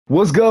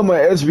What's good, my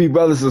HB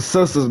brothers and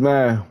sisters,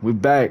 man? We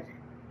back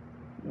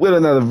with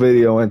another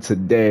video, and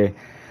today,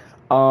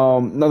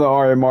 another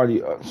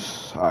Amari,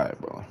 alright,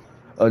 bro.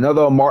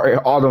 Another Amari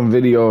Autumn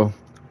video.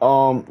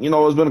 You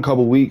know, it's been a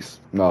couple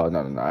weeks. No.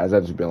 It's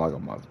actually been like a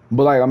month.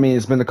 But like, I mean,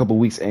 it's been a couple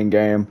weeks in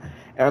game,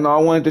 and I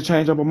wanted to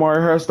change up Amari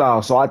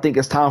hairstyle. So I think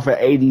it's time for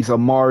 80s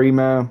Amari,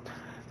 man.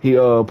 He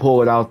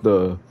pulled out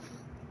the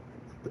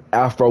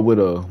afro with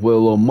a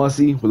little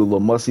musty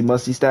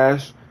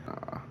stash.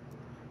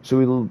 Should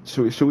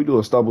we do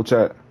a stubble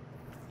chat?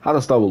 How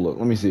does stubble look?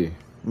 Let me see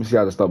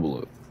how the stubble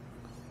look.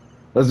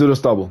 Let's do the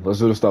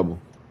stubble.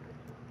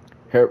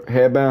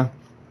 Headband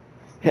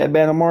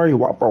Amari.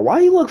 Bro, why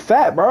you look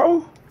fat,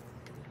 bro?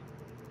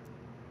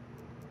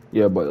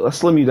 Yeah, but let's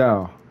slim you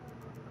down.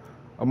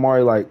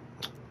 Amari, like,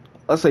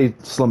 let's say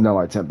slim down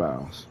like 10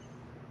 pounds.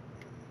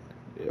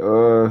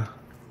 I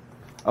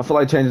feel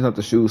like changing up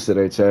the shoes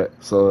today, chat.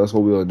 So that's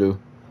what we'll do.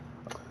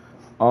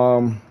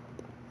 I'm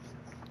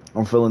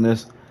feeling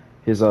this.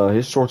 His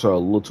shorts are a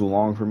little too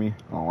long for me.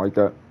 I don't like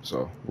that,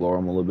 so lower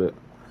them a little bit.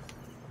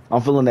 I'm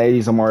feeling the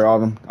 80s Amari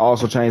Autumn. I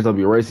also changed up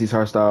your Racy's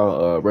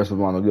hairstyle. Rest of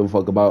them I don't give a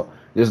fuck about.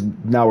 Just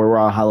now we're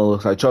around how it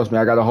looks like. Trust me,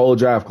 I got a whole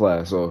draft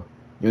class, so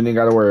you ain't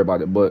got to worry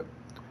about it. But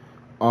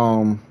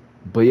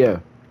yeah.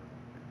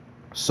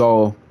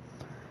 So,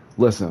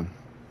 listen,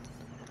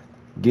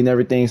 getting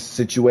everything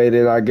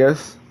situated, I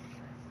guess.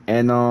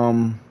 And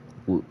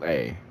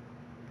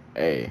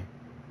hey.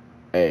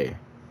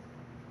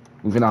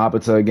 We finna hop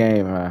into a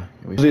game, man.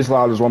 We just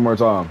allow this one more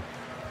time.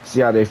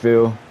 See how they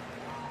feel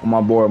on my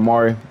boy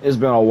Amari. It's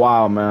been a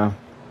while, man.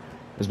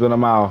 It's been a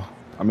while.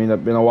 It's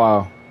been a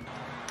while.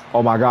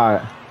 Oh my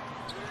God.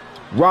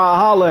 Rod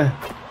Holland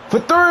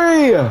for 3.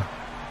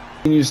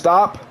 Can you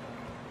stop?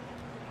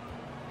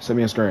 Send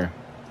me a screen.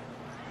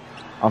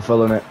 I'm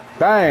feeling it.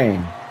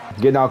 Bang.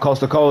 Getting out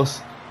coast to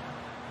coast.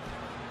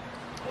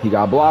 He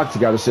got blocked. He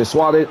got his shit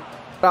swatted.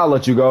 I'll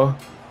let you go.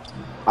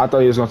 I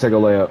thought he was gonna take a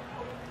layup.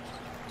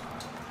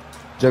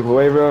 Jack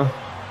Lavera.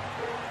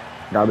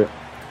 Got it.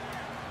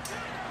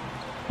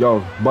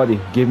 Yo, buddy,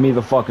 give me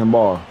the fucking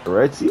ball.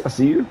 Right? See, I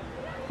see you.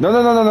 No.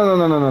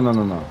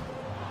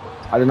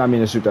 I did not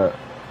mean to shoot that.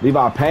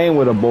 Levi Payne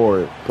with a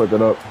board. Put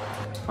that up.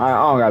 I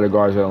don't got a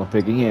guard Jalen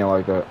Pickett. He ain't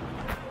like that.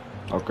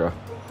 Okay.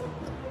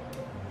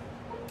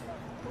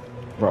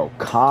 Bro,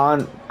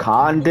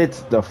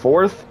 Condit the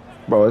 4th?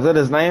 Bro, is that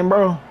his name,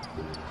 bro?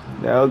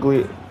 That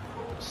ugly.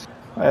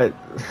 That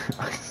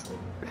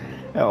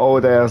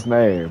old ass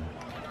name.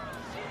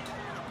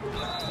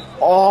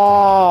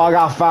 Oh, I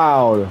got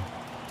fouled.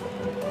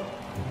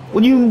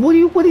 What do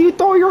you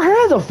throw your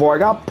hands up for? I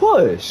got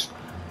pushed.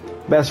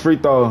 Best free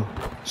throw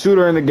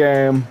shooter in the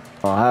game.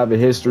 I have a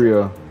history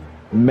of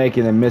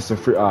making and missing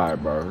free. All right,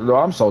 bro. No,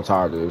 I'm so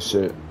tired of this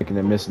shit. Making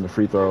and missing the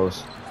free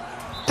throws.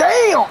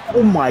 Damn!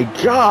 Oh my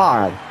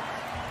God!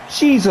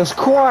 Jesus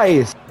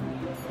Christ!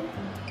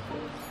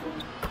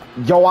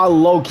 Yo, I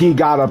low key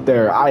got up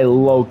there.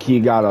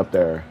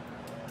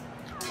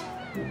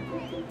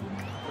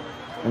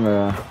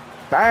 Yeah.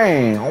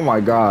 Dang, oh my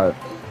God.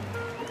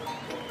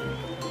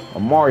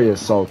 Amari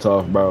is so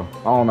tough, bro.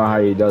 I don't know how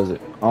he does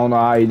it. I don't know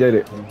how he did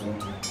it.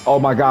 Oh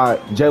my God,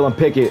 Jalen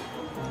Pickett.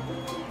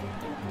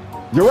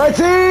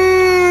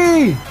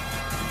 Uretti!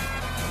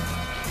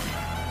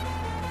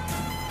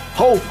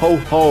 Ho, ho,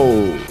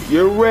 ho.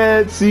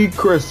 Uretti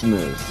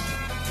Christmas.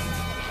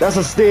 That's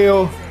a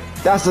steal.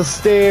 That's a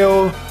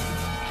steal.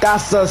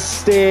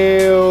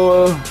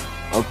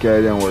 Okay,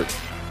 it didn't work.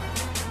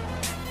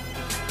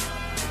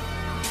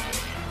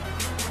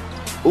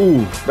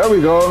 Ooh, there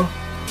we go.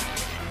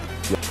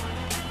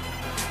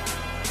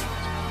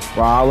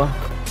 Rala.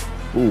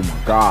 Oh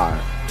my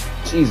God.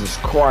 Jesus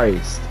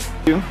Christ.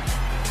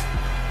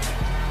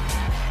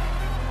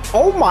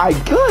 Oh my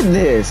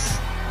goodness.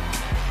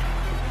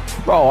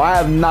 Bro, I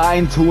have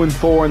 9, 2, and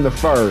 4 in the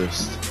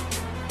first.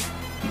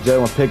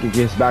 Jalen Pickett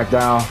gets back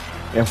down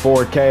in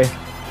 4K.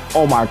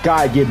 Oh my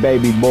God, get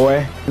baby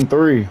boy. And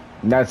 3.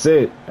 And that's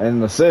it. And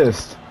an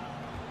assist.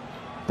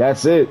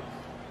 That's it.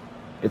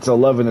 It's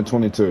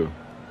 11-22.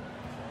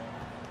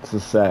 This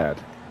is sad.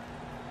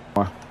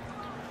 Let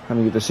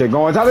me get this shit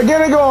going. Time to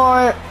get it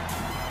going.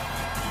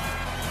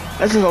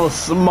 That's just a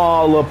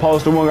small little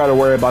poster. We don't gotta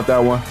worry about that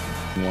one.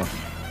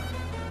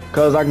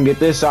 Cause I can get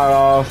this shot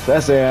off.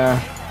 That's it.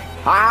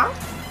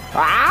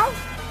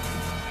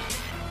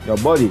 Yo,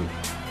 buddy.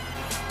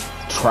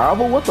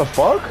 Travel? What the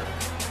fuck?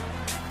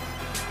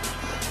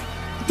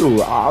 Dude,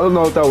 I don't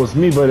know if that was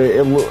me, but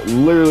it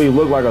literally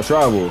looked like a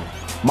travel.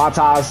 My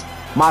ties.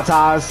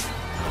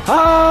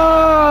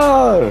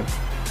 Ah!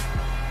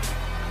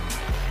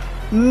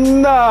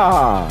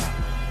 Nah.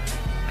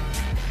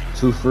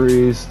 2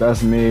 frees.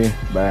 That's me.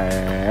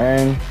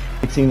 Bang.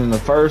 18 in the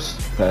first.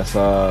 That's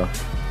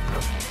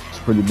it's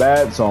pretty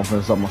bad. So I'm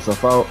finna sub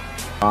myself out.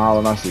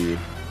 Holland, I see you.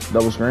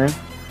 Double screen.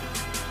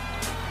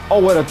 Oh,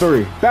 what a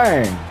 3.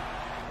 Bang.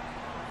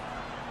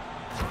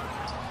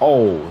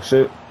 Oh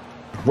shit.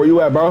 Where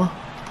you at, bro?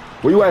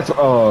 Where you at?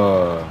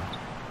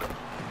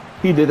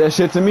 He did that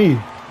shit to me.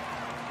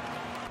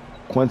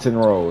 Quentin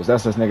Rose.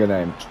 That's his nigga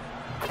name.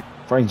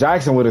 Frank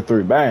Jackson with a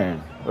 3. Bang.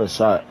 What a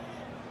shot.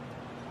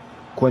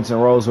 Quentin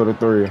Rose with a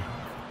 3.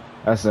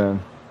 That's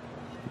in.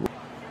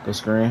 Good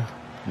screen.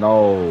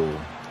 No.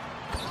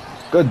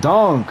 Good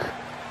dunk.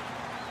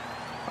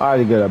 I had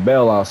to get a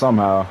bailout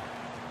somehow.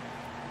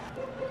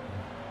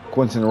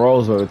 Quentin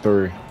Rose with a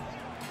 3. I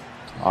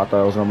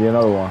thought it was going to be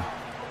another one.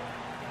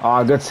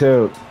 Ah, good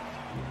tip.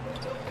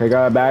 Okay,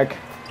 got it back.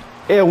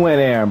 It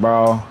went in,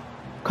 bro.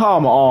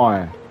 Come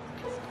on.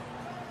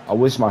 I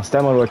wish my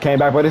stamina would have came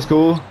back, but it's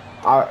cool.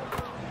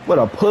 What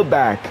a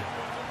putback.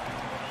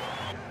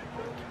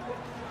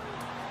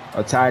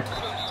 Attack.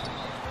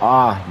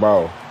 Ah,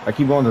 bro. I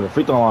keep going to the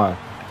free throw line.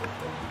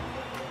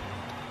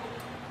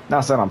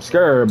 Not saying I'm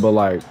scared, but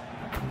like.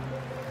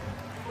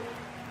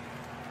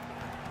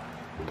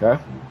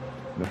 Okay.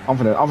 I'm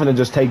finna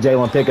just take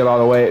Jalen Pickett all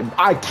the way.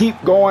 I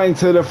keep going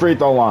to the free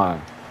throw line.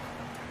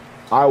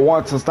 I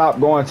want to stop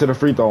going to the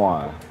free throw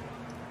line.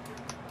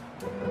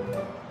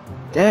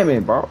 Damn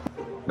it, bro.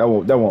 That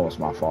one was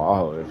my fault. I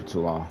held it for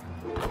too long.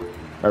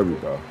 There we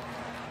go.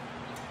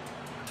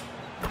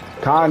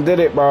 Khan did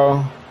it,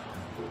 bro.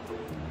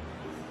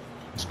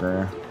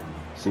 Screen.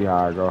 See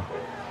how I go.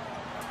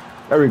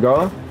 There we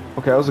go.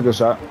 Okay, that was a good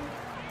shot.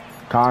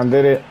 Khan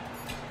did it.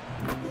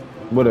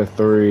 With a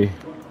 3.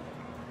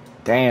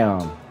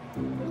 Damn.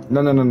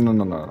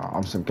 No.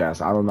 I'm some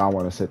cast. I do not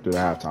want to sit through the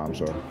halftime,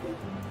 so.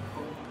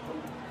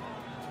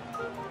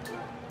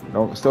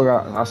 No, I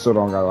still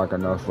don't got like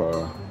enough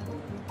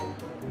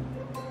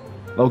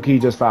low key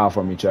just foul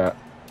for me, chat.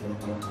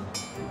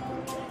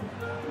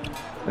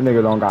 That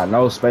nigga don't got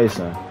no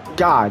spacing.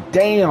 God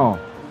damn.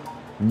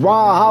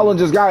 Ron Holland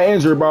just got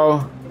injured,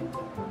 bro.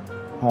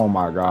 Oh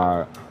my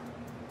god.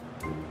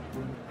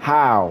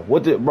 How?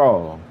 What did,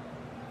 bro?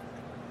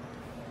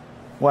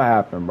 What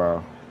happened,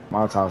 bro?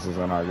 My toss is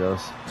in, I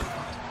guess.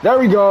 There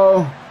we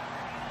go.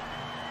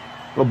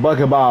 A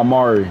bucket by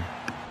Amari.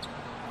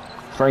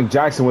 Frank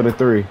Jackson with a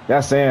 3.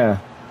 That's in.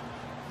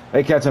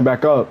 They catching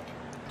back up.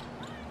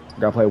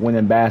 Gotta play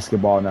winning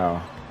basketball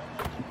now.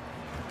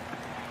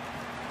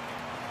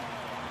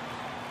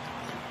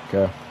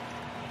 Okay.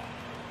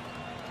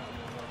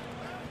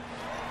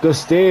 Good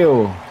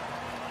steal.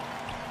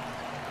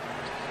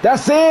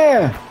 That's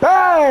in.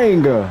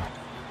 Bang.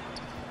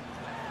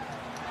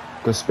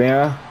 Good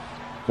spin.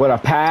 What a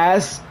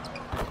pass.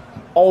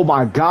 Oh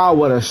my god,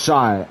 what a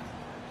shot.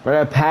 But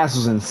that pass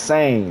was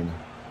insane.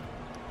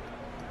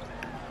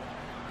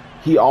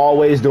 He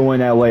always doing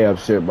that layup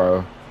shit,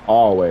 bro.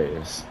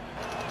 Always.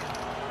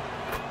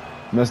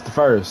 Missed the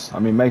first. I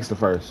mean, makes the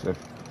first. If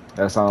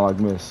that sounded like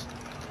miss.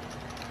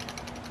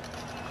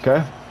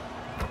 Okay.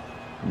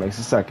 Makes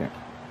the second.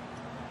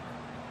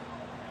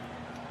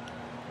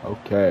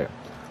 Okay.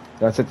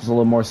 Gotta take this a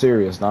little more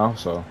serious now,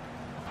 so.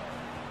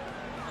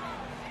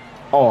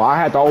 Oh, I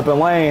had the open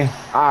lane.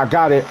 I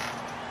got it.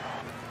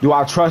 Do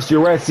I trust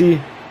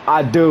Uretzi?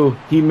 I do.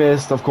 He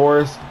missed, of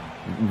course.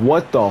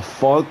 What the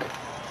fuck?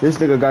 This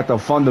nigga got the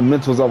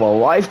fundamentals of a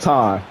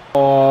lifetime.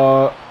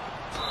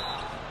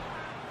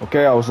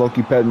 Okay, I was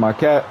low-key petting my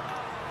cat.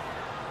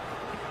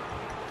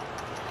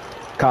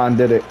 Khan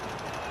did it.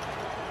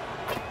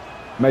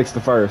 Makes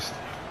the first.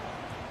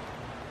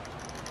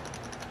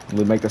 Will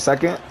he make the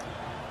second?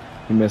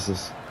 He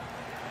misses.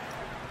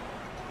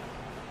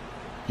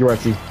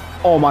 Uretzi.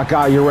 Oh my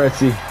god,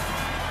 Uretzi.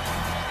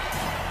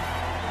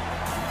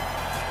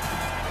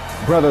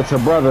 Brother to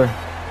brother.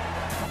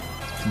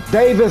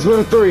 Davis with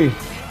a 3.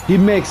 He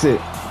makes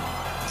it.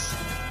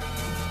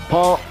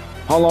 Pump.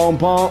 Hold on,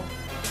 pump.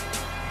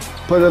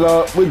 Put it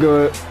up. We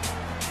good.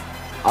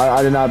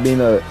 I did not mean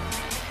to.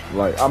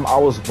 Like, I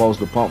was supposed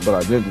to pump, but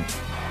I didn't.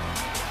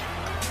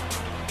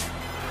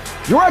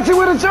 Uretzi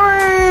with a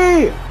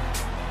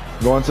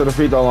 3! Going to the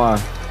free throw line.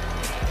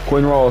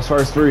 Quinn Rose,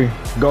 first 3.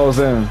 Goes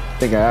in. I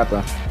think it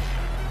happened.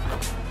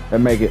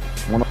 And make it.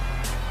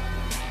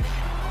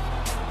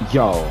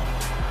 Yo.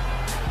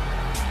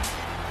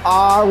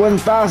 I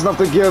wasn't fast enough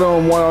to get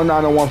him.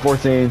 109 and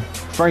 114.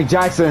 Frank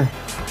Jackson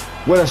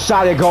with a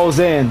shot, it goes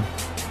in.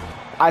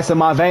 Ice in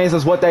my veins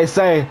is what they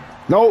say.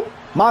 Nope.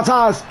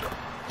 Montas.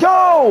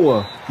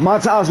 Yo!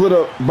 Montas with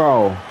a...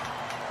 Bro.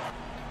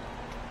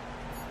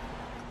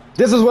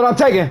 This is what I'm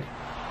taking.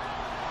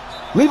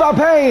 Levi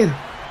Payne.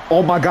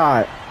 Oh my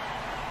god.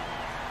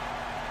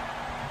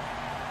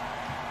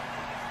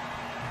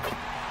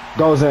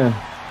 Goes in.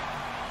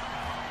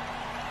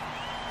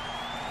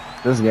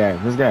 This game.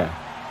 That's good.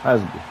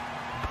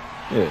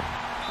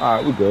 Yeah.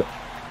 Alright, we good.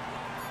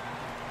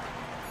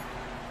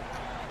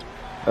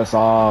 That's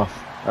off.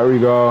 There we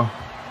go.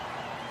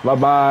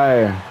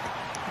 Bye-bye.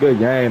 Good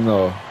game,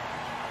 though.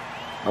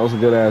 That was a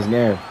good-ass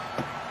game.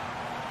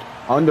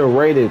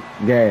 Underrated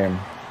game.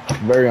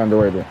 Very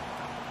underrated.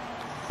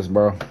 This,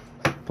 bro.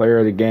 Player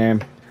of the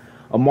game.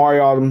 Amari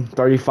Autumn,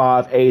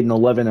 35, 8, and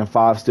 11, and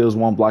 5 steals,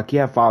 1 block. He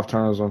had 5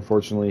 turnovers,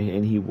 unfortunately,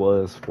 and he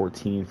was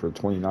 14 for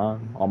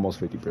 29. Almost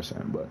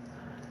 50%, but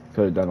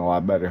could have done a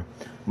lot better.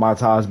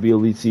 Montas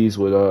Bialitzis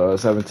with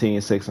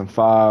 17, 6, and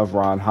 5.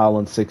 Ron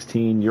Holland,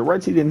 16. You're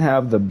right, he didn't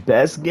have the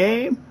best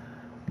game,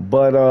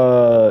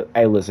 But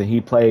hey, listen,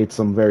 he played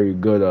some very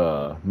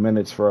good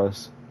minutes for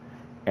us,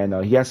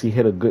 and he actually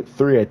hit a good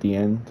three at the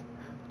end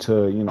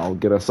to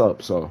get us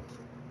up. So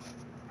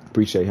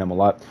appreciate him a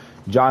lot.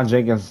 John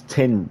Jenkins,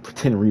 10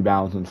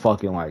 rebounds and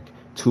fucking like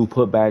two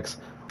putbacks.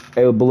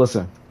 Hey, but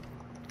listen,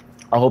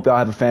 I hope y'all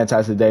have a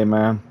fantastic day,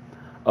 man.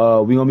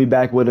 We gonna be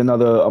back with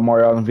another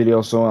Amari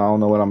video soon. I don't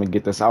know when I'm gonna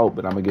get this out,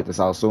 but I'm gonna get this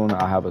out soon.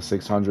 I have a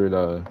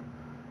 600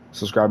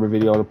 subscriber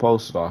video to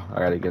post, so I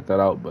gotta get that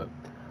out. But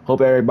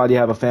hope everybody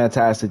have a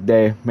fantastic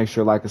day. Make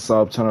sure to like and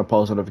sub, turn on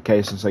post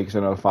notifications so you can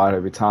get notified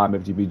every time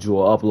FGB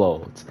Jewel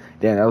uploads.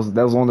 Damn,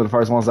 that was one of the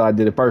first ones that I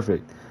did it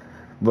perfect.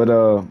 But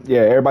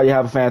yeah, everybody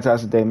have a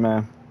fantastic day,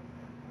 man.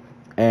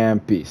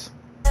 And peace.